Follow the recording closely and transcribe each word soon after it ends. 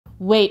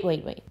Wait.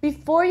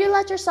 Before you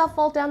let yourself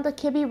fall down the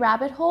Kibbe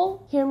rabbit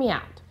hole, hear me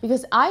out.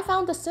 Because I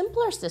found a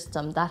simpler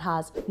system that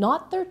has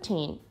not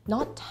 13,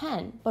 not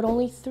 10, but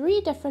only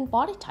 3 different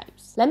body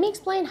types. Let me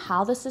explain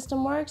how the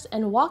system works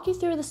and walk you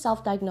through the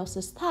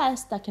self-diagnosis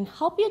test that can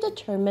help you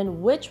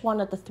determine which one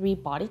of the 3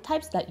 body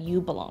types that you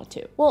belong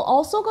to. We'll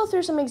also go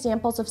through some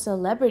examples of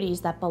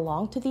celebrities that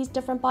belong to these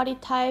different body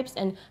types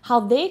and how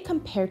they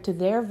compare to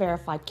their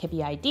verified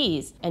Kibbe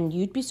IDs, and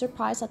you'd be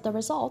surprised at the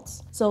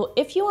results. So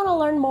if you want to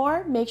learn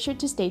more, make sure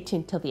to stay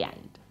tuned till the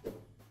end.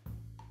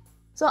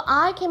 So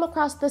I came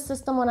across this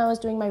system when I was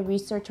doing my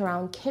research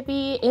around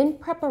Kibbe in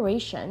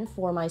preparation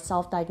for my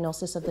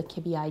self-diagnosis of the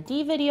Kibbe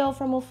ID video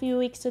from a few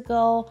weeks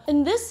ago.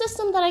 And this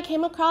system that I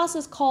came across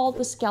is called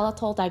the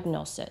Skeletal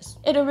Diagnosis.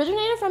 It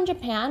originated from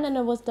Japan and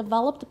it was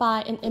developed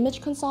by an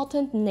image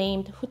consultant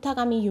named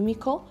Futagami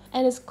Yumiko,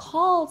 and is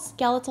called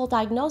Skeletal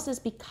Diagnosis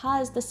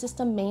because the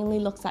system mainly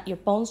looks at your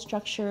bone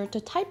structure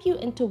to type you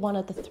into one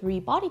of the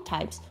 3 body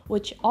types,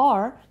 which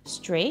are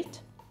straight,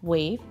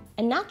 wave,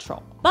 and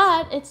natural.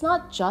 But it's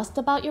not just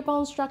about your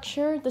bone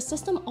structure. The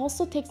system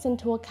also takes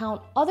into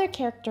account other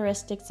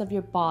characteristics of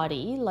your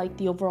body, like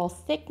the overall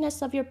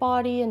thickness of your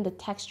body and the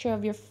texture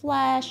of your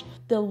flesh,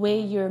 the way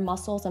your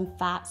muscles and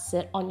fat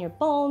sit on your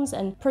bones,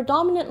 and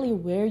predominantly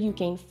where you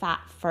gain fat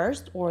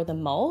first or the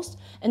most,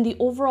 and the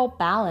overall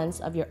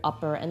balance of your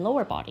upper and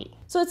lower body.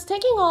 So it's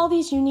taking all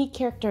these unique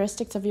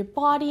characteristics of your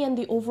body and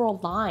the overall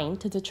line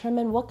to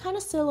determine what kind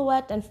of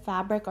silhouette and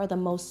fabric are the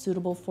most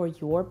suitable for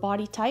your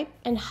body type.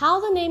 And how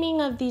the naming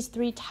of these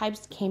 3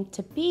 types came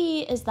to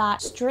be is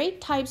that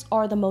straight types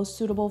are the most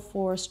suitable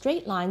for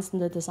straight lines in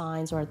the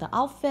designs or the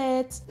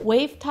outfits,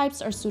 wave types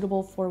are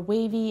suitable for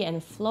wavy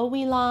and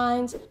flowy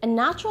lines, and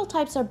natural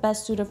types are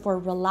best suited for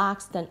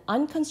relaxed and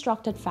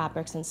unconstructed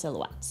fabrics and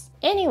silhouettes.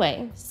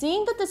 Anyway,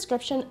 seeing the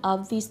description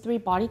of these 3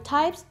 body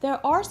types,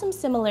 there are some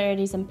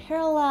similarities and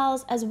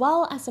parallels as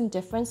well as some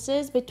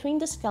differences between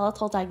the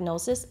Skeletal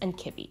Diagnosis and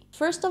Kibbe.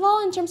 First of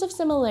all, in terms of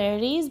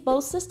similarities,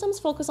 both systems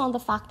focus on the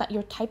fact that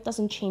your type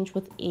doesn't change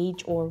with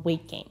age or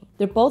weight gain.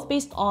 They're both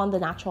based on the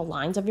natural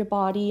lines of your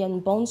body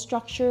and bone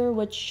structure,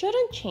 which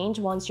shouldn't change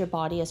once your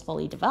body is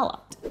fully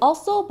developed.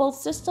 Also, both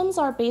systems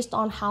are based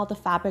on how the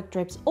fabric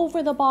drapes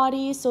over the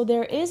body, so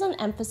there is an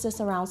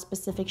emphasis around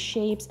specific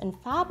shapes and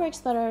fabrics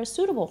that are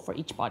suitable for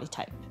each body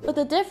type. But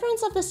the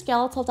difference of the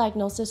Skeletal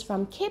Diagnosis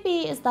from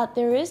Kibbe is that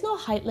there is no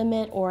height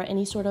limit or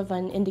any sort of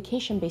an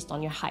indication based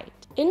on your height.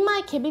 In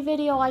my Kibbe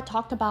video, I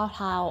talked about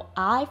how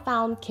I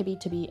found Kibbe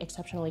to be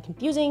exceptionally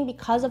confusing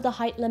because of the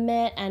height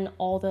limit and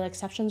all the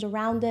exceptions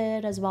around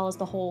it, as well as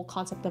the whole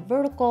concept of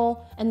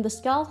vertical, and the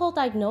Skeletal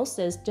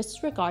Diagnosis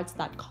disregards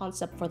that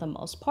concept for the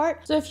most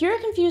part. So if you're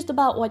confused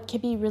about what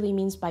Kibbe really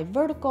means by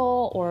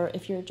vertical, or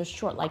if you're just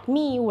short like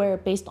me, where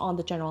based on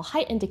the general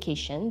height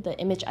indication, the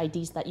image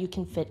IDs that you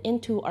can fit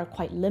into are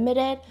quite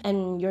limited,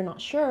 and you're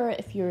not sure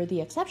if you're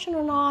the exception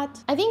or not,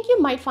 I think you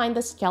might find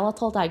the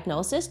Skeletal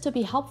Diagnosis to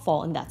be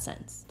helpful in that sense.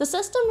 The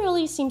system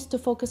really seems to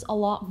focus a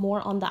lot more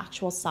on the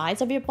actual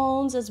size of your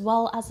bones as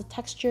well as the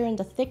texture and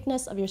the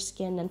thickness of your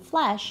skin and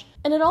flesh.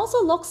 And it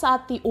also looks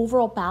at the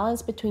overall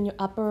balance between your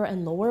upper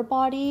and lower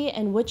body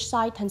and which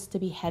side tends to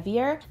be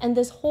heavier. And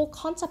this whole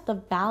concept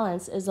of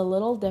balance is a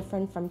little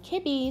different from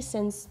Kibbe,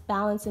 since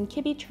balance in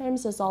Kibbe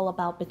terms is all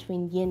about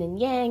between yin and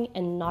yang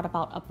and not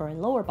about upper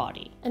and lower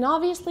body. And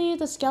obviously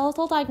the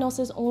Skeletal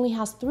Diagnosis only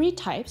has 3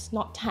 types,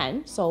 not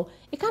 10, so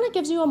it kind of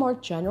gives you a more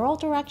general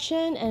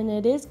direction, and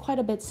it is quite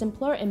a bit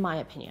simpler in my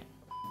opinion.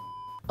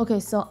 Okay,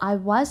 so I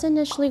was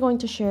initially going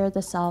to share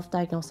the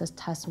self-diagnosis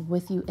test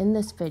with you in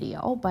this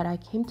video, but I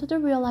came to the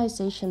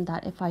realization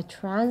that if I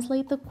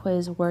translate the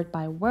quiz word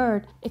by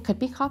word, it could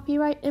be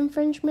copyright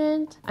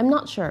infringement. I'm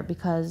not sure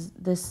because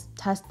this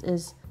test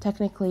is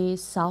technically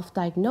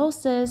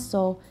self-diagnosis,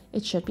 so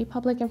it should be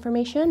public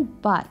information,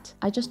 but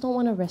I just don't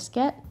want to risk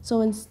it.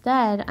 So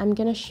instead, I'm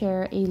going to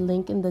share a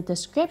link in the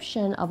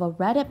description of a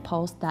Reddit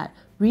post that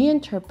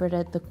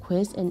reinterpreted the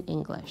quiz in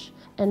English.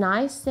 And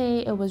I say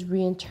it was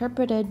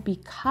reinterpreted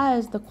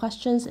because the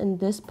questions in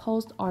this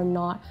post are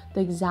not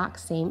the exact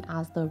same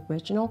as the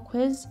original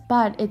quiz,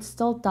 but it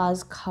still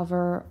does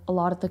cover a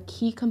lot of the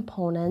key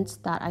components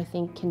that I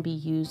think can be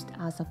used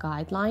as a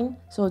guideline.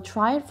 So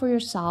try it for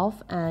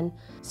yourself and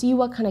see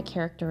what kind of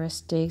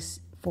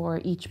characteristics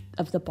for each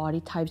of the body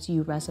types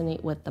you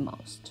resonate with the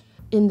most.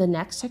 In the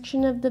next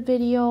section of the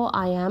video,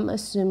 I am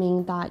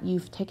assuming that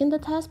you've taken the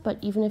test, but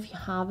even if you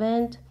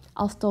haven't,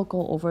 I'll still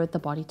go over the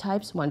body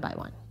types one by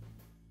one.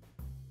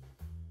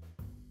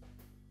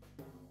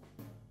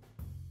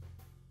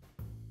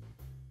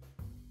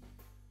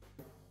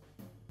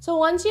 So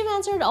once you've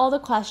answered all the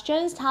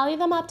questions, tally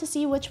them up to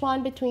see which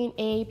one between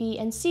A, B,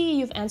 and C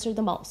you've answered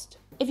the most.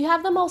 If you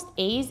have the most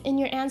A's in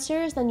your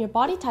answers, then your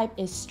body type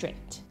is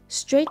straight.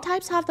 Straight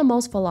types have the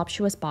most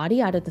voluptuous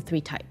body out of the 3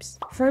 types.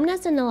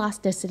 Firmness and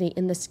elasticity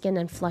in the skin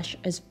and flesh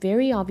is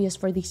very obvious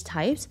for these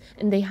types,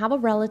 and they have a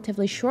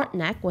relatively short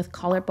neck with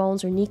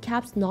collarbones or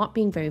kneecaps not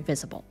being very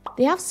visible.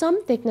 They have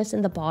some thickness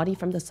in the body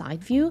from the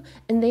side view,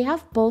 and they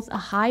have both a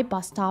high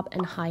bust top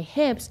and high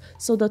hips,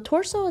 so the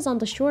torso is on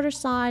the shorter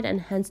side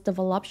and hence the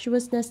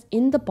voluptuousness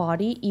in the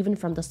body even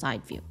from the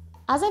side view.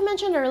 As I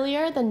mentioned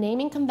earlier, the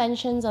naming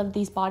conventions of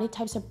these body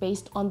types are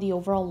based on the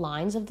overall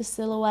lines of the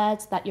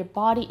silhouettes that your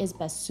body is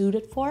best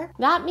suited for.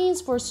 That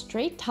means for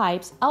straight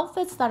types,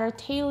 outfits that are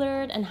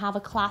tailored and have a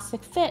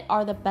classic fit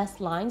are the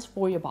best lines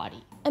for your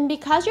body. And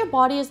because your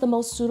body is the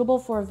most suitable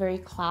for a very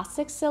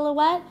classic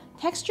silhouette,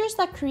 textures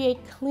that create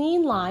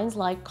clean lines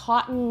like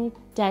cotton,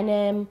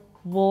 denim,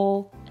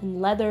 wool,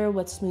 and leather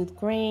with smooth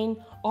grain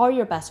are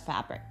your best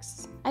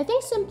fabrics. I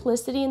think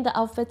simplicity in the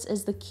outfits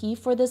is the key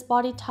for this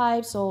body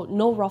type, so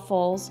no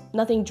ruffles,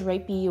 nothing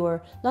drapey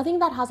or nothing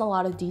that has a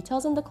lot of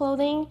details in the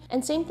clothing.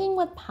 And same thing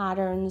with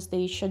patterns,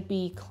 they should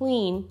be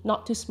clean,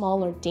 not too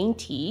small or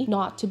dainty,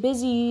 not too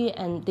busy,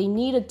 and they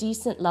need a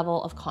decent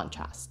level of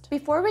contrast.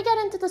 Before we get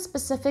into the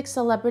specific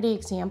celebrity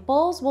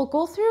examples, we'll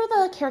go through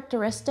the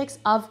characteristics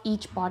of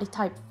each body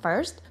type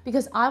first,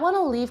 because I want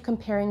to leave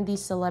comparing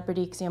these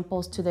celebrity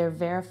examples to their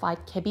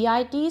verified Kibbe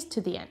IDs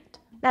to the end.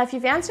 Now, if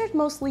you've answered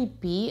mostly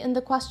B in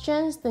the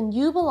questions, then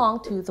you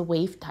belong to the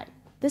wave type.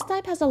 This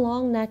type has a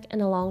long neck and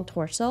a long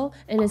torso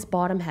and is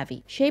bottom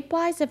heavy.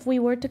 Shape-wise, if we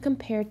were to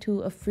compare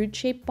to a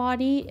fruit-shaped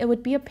body, it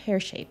would be a pear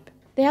shape.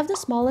 They have the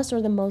smallest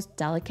or the most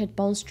delicate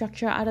bone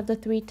structure out of the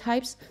 3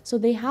 types, so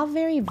they have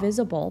very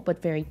visible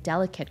but very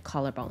delicate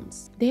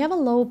collarbones. They have a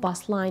low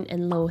bust line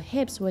and low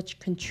hips, which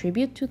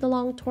contribute to the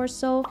long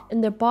torso,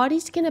 and their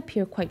bodies can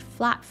appear quite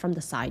flat from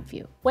the side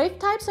view. Wave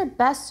types are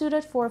best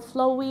suited for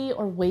flowy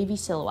or wavy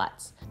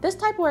silhouettes. This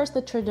type wears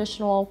the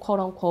traditional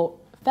quote-unquote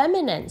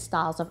feminine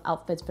styles of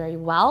outfits very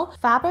well.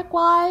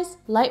 Fabric-wise,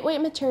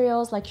 lightweight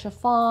materials like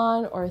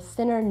chiffon or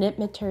thinner knit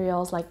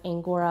materials like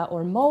angora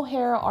or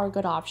mohair are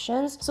good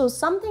options. So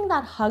something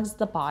that hugs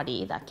the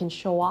body that can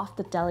show off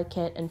the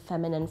delicate and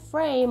feminine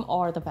frame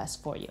are the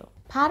best for you.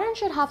 Pattern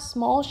should have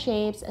small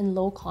shapes and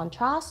low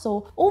contrast,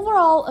 so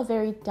overall a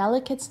very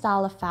delicate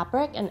style of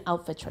fabric and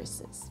outfit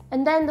choices.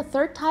 And then the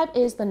 3rd type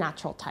is the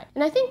natural type.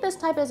 And I think this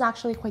type is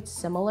actually quite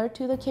similar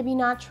to the Kibbe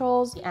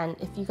naturals. And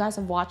if you guys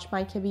have watched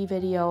my Kibbe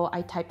video,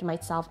 I typed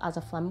myself as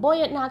a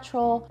flamboyant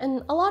natural.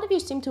 And a lot of you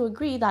seem to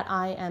agree that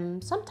I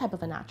am some type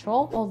of a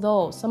natural,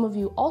 although some of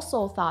you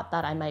also thought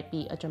that I might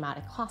be a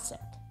dramatic classic.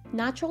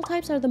 Natural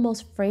types are the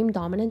most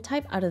frame-dominant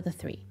type out of the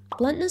 3.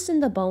 Bluntness in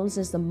the bones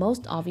is the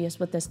most obvious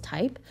with this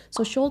type,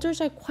 so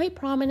shoulders are quite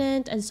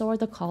prominent and so are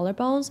the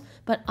collarbones,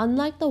 but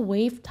unlike the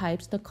wave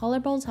types, the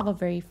collarbones have a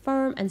very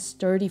firm and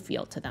sturdy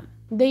feel to them.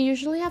 They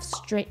usually have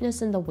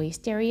straightness in the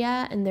waist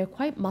area and they're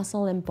quite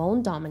muscle and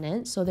bone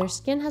dominant, so their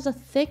skin has a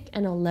thick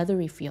and a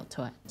leathery feel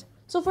to it.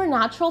 So for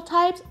natural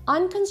types,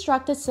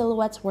 unconstructed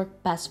silhouettes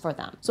work best for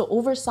them. So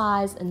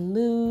oversized and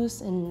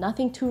loose and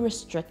nothing too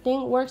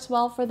restricting works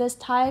well for this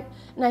type.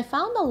 And I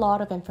found a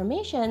lot of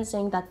information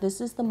saying that this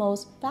is the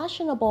most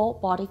fashionable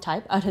body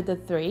type out of the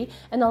 3,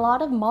 and a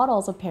lot of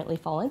models apparently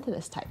fall into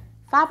this type.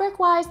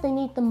 Fabric-wise, they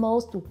need the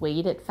most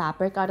weighted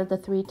fabric out of the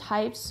 3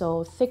 types,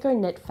 so thicker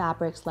knit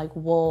fabrics like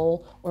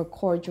wool or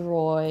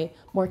corduroy,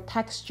 more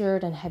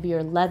textured and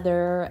heavier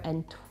leather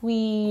and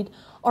tweed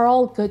are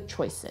all good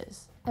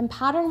choices. And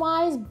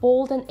pattern-wise,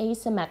 bold and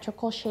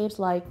asymmetrical shapes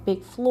like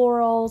big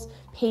florals,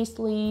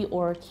 paisley,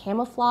 or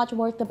camouflage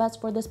work the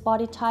best for this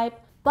body type.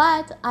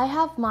 But I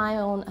have my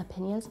own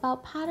opinions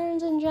about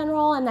patterns in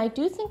general, and I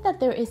do think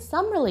that there is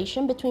some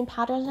relation between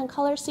patterns and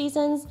color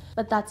seasons,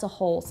 but that's a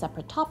whole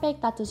separate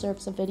topic that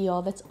deserves a video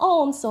of its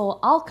own, so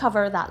I'll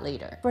cover that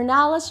later. For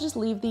now, let's just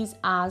leave these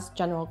as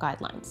general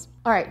guidelines.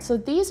 Alright, so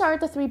these are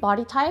the 3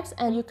 body types,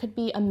 and you could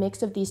be a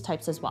mix of these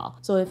types as well.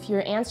 So if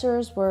your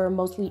answers were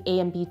mostly A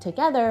and B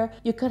together,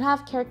 you could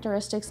have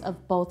characteristics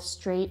of both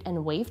straight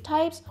and wave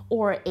types,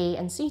 or A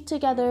and C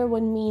together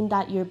would mean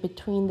that you're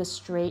between the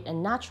straight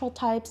and natural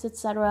types,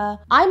 etc.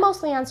 I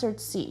mostly answered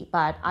C,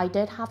 but I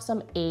did have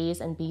some A's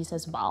and B's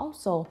as well.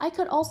 So I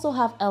could also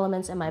have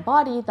elements in my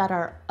body that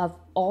are of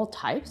all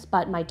types,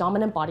 but my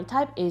dominant body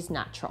type is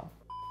natural.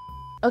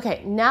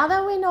 Okay, now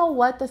that we know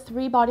what the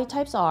 3 body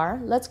types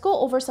are, let's go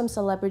over some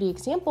celebrity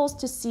examples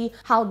to see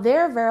how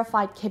their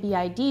verified Kibbe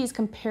IDs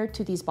compare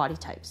to these body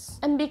types.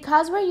 And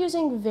because we're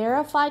using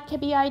verified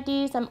Kibbe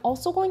IDs, I'm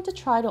also going to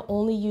try to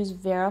only use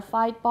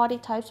verified body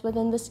types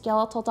within the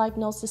Skeletal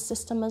Diagnosis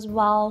system as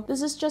well.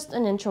 This is just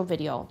an intro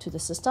video to the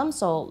system,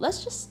 so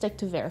let's just stick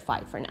to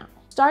verified for now.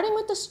 Starting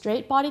with the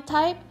straight body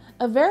type,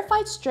 a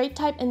verified straight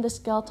type in the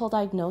Skeletal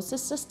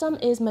Diagnosis system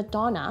is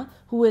Madonna,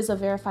 who is a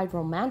verified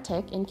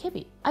romantic in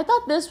Kibbe. I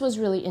thought this was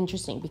really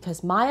interesting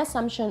because my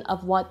assumption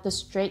of what the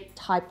straight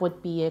type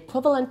would be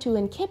equivalent to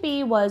in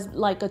Kibbe was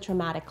like a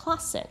dramatic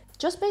classic.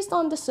 just based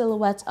on the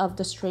silhouettes of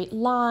the straight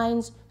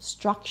lines,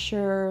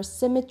 structure,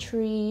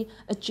 symmetry,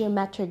 a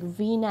geometric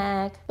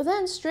V-neck. But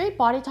then straight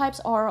body types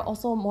are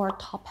also more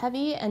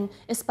top-heavy, and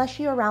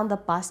especially around the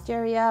bust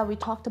area. We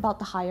talked about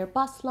the higher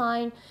bust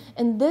line,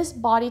 and this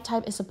body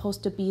type is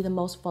supposed to be the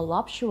most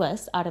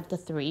voluptuous out of the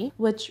three,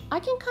 which I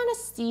can kind of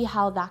see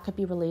how that could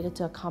be related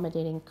to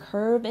accommodating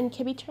curve in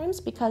Kibbe terms,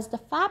 because the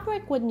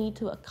fabric would need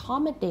to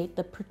accommodate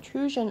the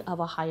protrusion of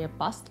a higher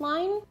bust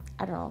line.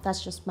 I don't know,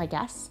 that's just my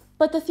guess.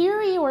 But the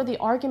theory or the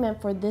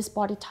argument for this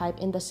body type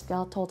in the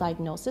skeletal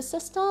diagnosis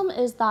system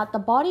is that the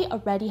body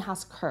already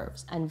has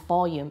curves and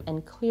volume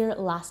and clear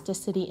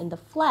elasticity in the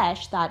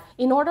flesh, that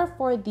in order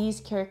for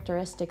these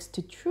characteristics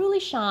to truly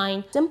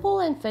shine,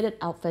 simple and fitted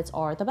outfits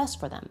are the best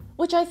for them.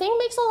 Which I think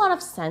makes a lot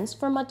of sense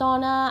for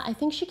Madonna. I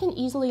think she can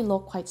easily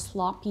look quite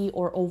sloppy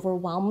or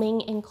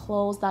overwhelming in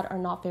clothes that are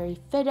not very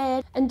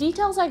fitted. And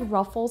details like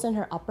ruffles in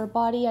her upper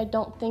body I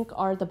don't think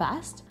are the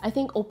best. I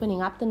think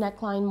opening up the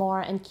neckline more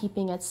and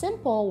keeping it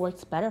simple works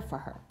better for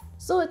her.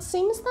 So it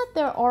seems that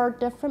there are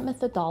different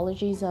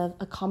methodologies of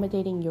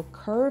accommodating your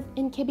curve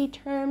in Kibbe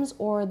terms,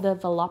 or the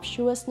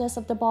voluptuousness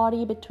of the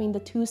body between the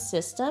two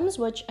systems,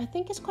 which I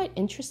think is quite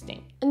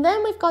interesting. And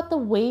then we've got the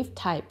wave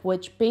type,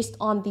 which based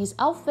on these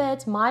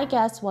outfits, my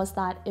guess was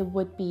that it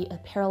would be a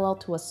parallel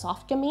to a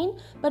soft gamine,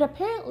 but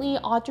apparently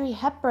Audrey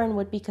Hepburn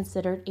would be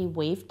considered a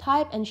wave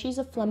type, and she's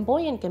a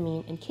flamboyant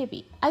gamine in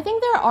Kibbe. I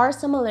think there are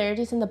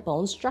similarities in the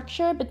bone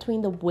structure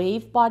between the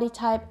wave body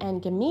type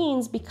and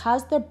gamines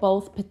because they're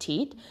both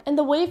petite, and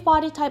the wave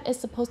body type is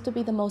supposed to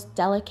be the most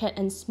delicate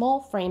and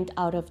small framed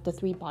out of the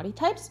three body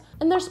types.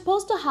 And they're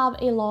supposed to have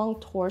a long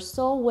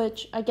torso,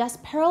 which I guess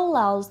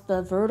parallels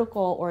the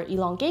vertical or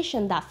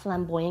elongation that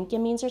flamboyant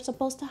gamines are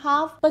supposed to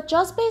have. But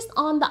just based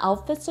on the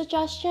outfit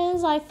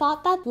suggestions, I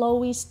thought that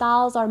flowy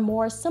styles are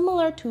more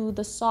similar to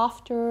the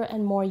softer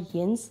and more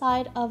yin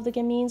side of the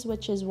gamines,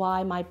 which is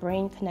why my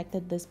brain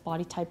connected this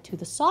body type to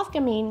the soft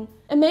gamine.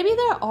 And maybe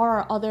there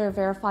are other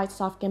verified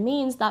soft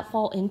gamines that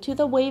fall into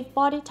the wave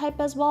body type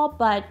as well,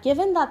 but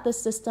given that the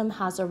system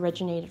has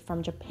originated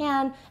from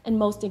Japan and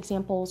most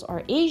examples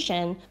are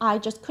Asian, I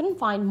just couldn't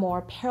find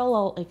more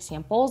parallel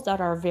examples that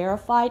are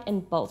verified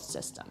in both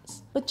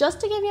systems. But just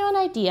to give you an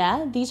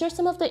idea, these are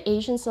some of the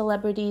Asian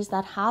celebrities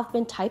that have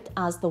been typed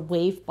as the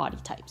wave body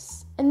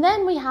types. And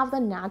then we have the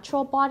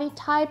natural body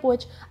type,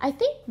 which I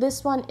think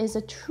this one is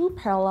a true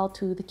parallel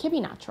to the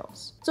Kibbe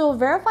naturals. So a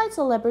verified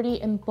celebrity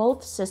in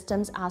both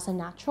systems as a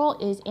natural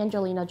is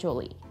Angelina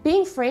Jolie.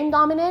 Being frame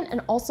dominant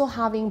and also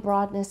having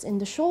broadness in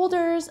the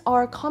shoulders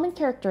are common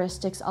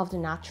characteristics of the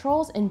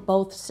naturals in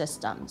both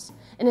systems.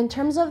 And in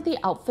terms of the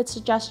outfit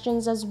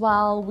suggestions as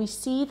well, we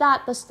see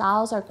that the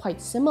styles are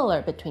quite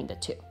similar between the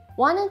two.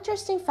 One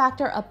interesting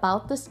factor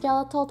about the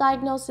skeletal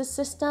diagnosis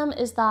system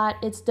is that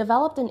it's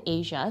developed in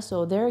Asia,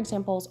 so their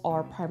examples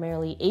are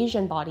primarily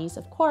Asian bodies,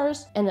 of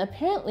course, and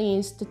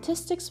apparently,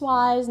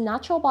 statistics-wise,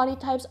 natural body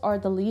types are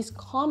the least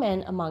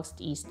common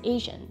amongst East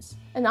Asians.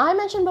 And I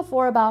mentioned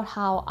before about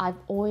how I've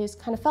always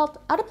kind of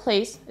felt out of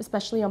place,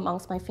 especially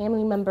amongst my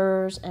family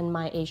members and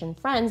my Asian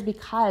friends,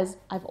 because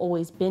I've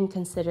always been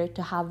considered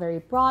to have very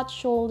broad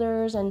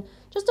shoulders and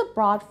just a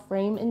broad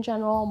frame in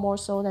general, more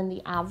so than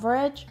the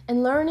average.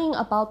 And learning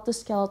about the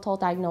skeletal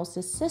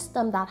diagnosis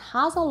system that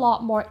has a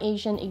lot more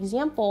Asian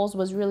examples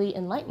was really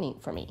enlightening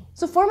for me.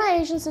 So for my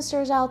Asian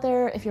sisters out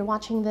there, if you're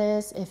watching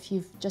this, if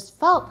you've just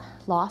felt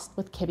lost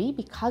with Kibbe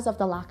because of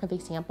the lack of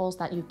examples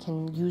that you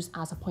can use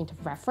as a point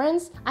of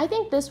reference, I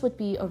think this would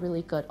be a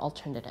really good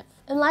alternative.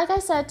 And like I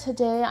said,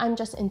 today I'm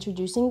just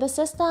introducing the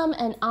system,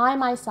 and I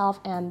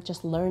myself am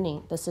just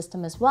learning the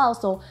system as well,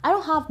 so I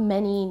don't have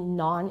many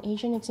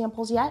non-Asian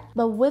examples yet,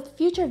 but with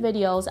future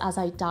videos, as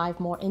I dive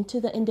more into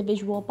the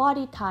individual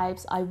body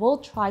types, I will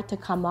try to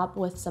come up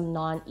with some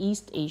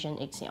non-East Asian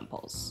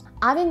examples.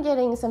 I've been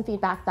getting some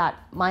feedback that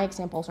my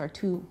examples are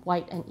too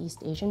white and East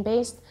Asian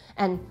based,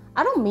 and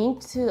I don't mean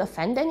to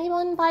offend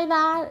anyone by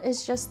that.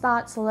 It's just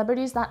that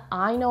celebrities that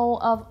I know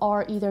of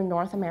are either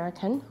North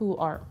American, who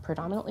are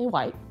predominantly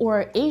white,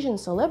 or Asian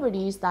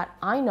celebrities that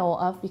I know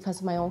of because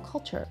of my own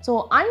culture.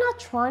 So I'm not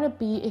trying to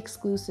be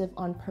exclusive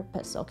on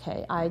purpose,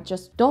 okay? I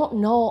just don't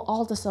know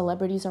all the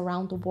celebrities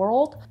around the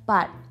world,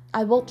 but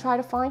I will try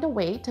to find a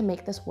way to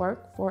make this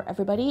work for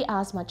everybody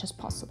as much as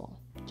possible.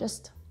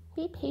 Just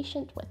be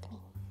patient with me.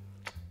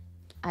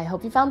 I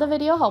hope you found the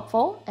video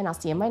helpful, and I'll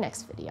see you in my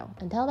next video.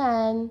 Until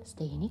then,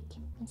 stay unique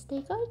and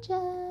stay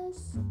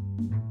gorgeous.